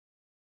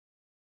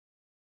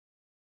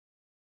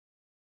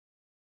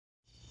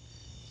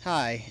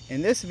Hi,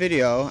 in this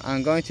video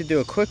I'm going to do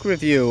a quick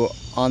review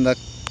on the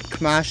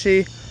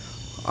Kmashi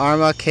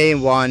Arma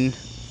K1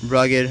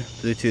 rugged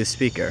Bluetooth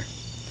speaker.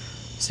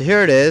 So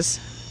here it is,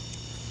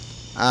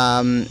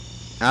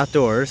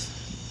 outdoors,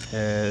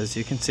 as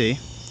you can see.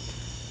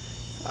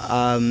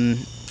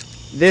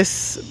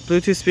 This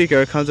Bluetooth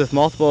speaker comes with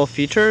multiple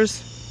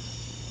features.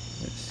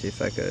 Let's see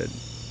if I could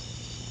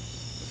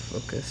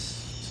focus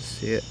to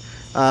see it.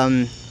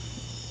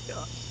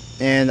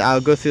 And I'll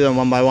go through them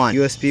one by one.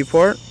 USB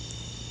port.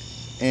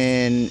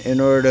 And in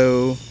order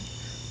to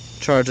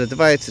charge the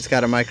device, it's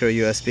got a micro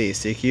USB,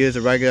 so you can use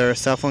a regular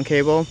cell phone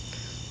cable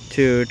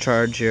to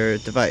charge your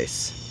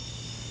device.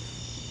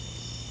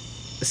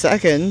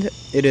 Second,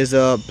 it is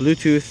a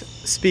Bluetooth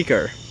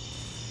speaker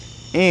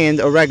and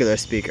a regular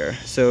speaker.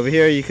 So over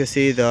here you can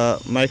see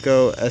the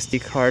micro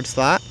SD card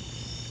slot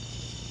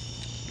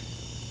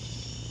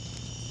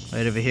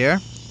right over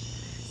here,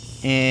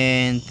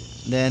 and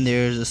then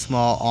there's a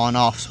small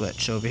on-off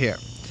switch over here.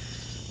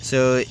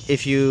 So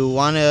if you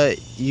want to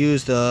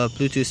use the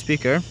Bluetooth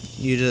speaker,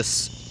 you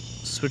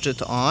just switch it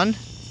to on.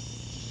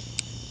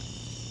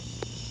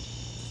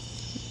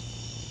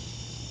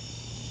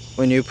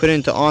 When you put it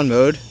into on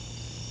mode,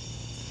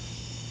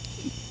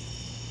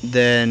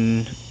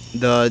 then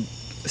the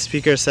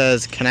speaker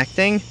says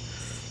connecting,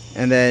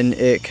 and then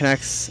it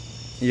connects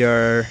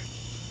your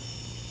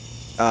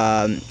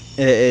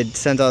it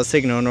sends out a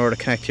signal in order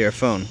to connect to your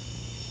phone.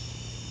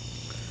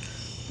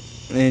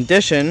 In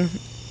addition,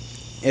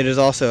 it is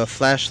also a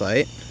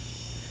flashlight,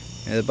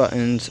 and the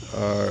buttons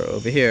are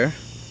over here.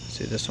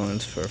 See, this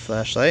one's for a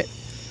flashlight,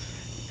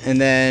 and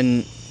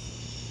then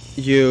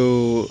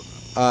it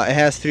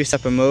has 3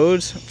 separate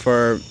modes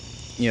for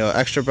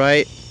extra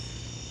bright,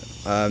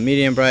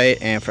 medium bright,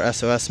 and for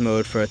SOS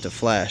mode for it to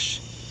flash.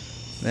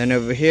 Then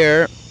over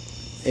here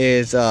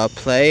is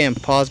play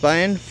and pause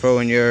button for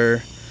when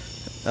you're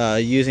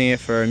using it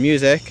for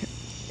music.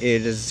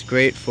 It is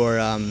great for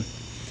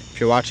if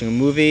you're watching a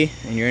movie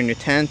and you're in your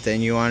tent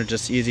and you want to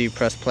just easily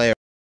press play.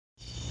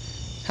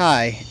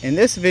 Hi, in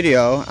this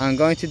video I'm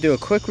going to do a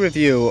quick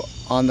review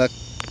on the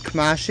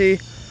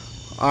Kmashi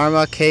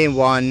Arma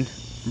K1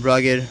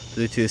 rugged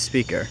Bluetooth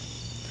speaker.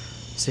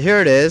 So here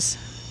it is,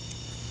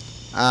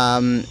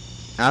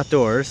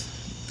 outdoors,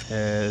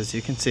 as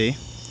you can see.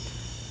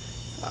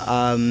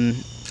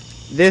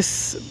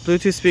 This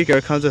Bluetooth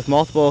speaker comes with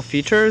multiple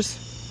features.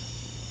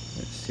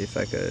 Let's see if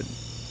I could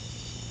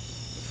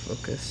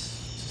focus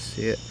to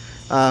see it.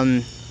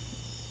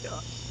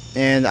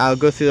 And I'll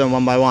go through them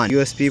one by one.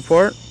 USB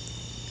port,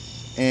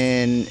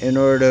 and in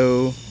order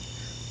to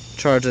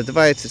charge the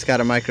device, it's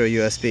got a micro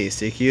USB,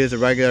 so you can use a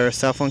regular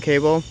cell phone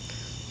cable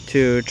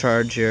to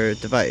charge your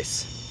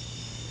device.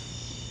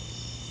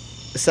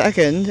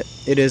 Second,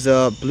 it is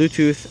a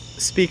Bluetooth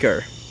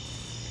speaker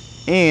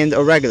and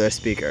a regular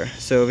speaker.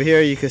 So over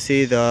here you can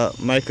see the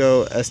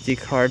micro SD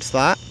card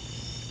slot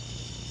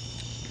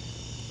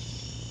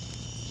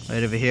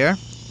right over here,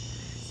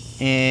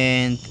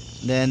 and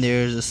then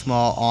there's a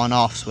small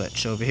on-off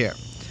switch over here.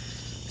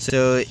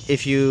 So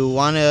if you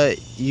want to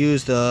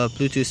use the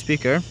Bluetooth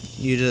speaker,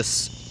 you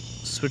just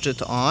switch it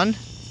to on.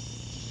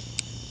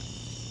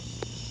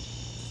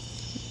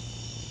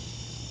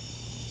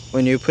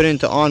 When you put it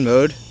into on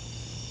mode,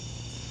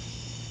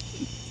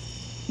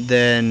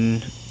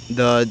 then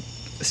the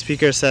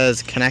speaker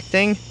says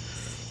connecting,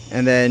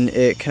 and then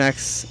it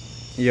connects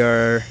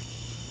your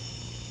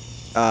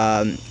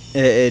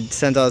it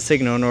sends out a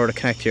signal in order to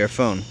connect to your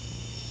phone.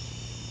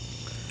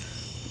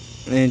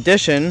 In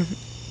addition,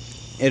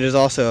 it is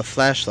also a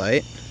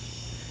flashlight,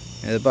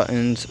 and the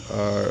buttons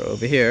are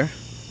over here.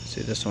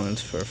 See, this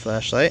one's for a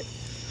flashlight,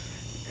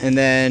 and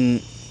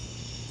then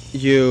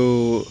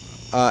it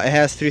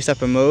has 3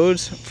 separate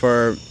modes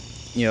for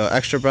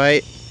extra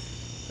bright,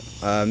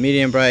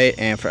 medium bright,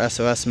 and for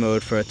SOS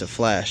mode for it to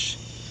flash.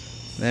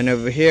 Then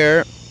over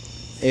here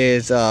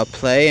is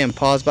play and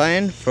pause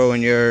button for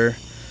when you're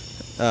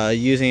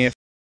using it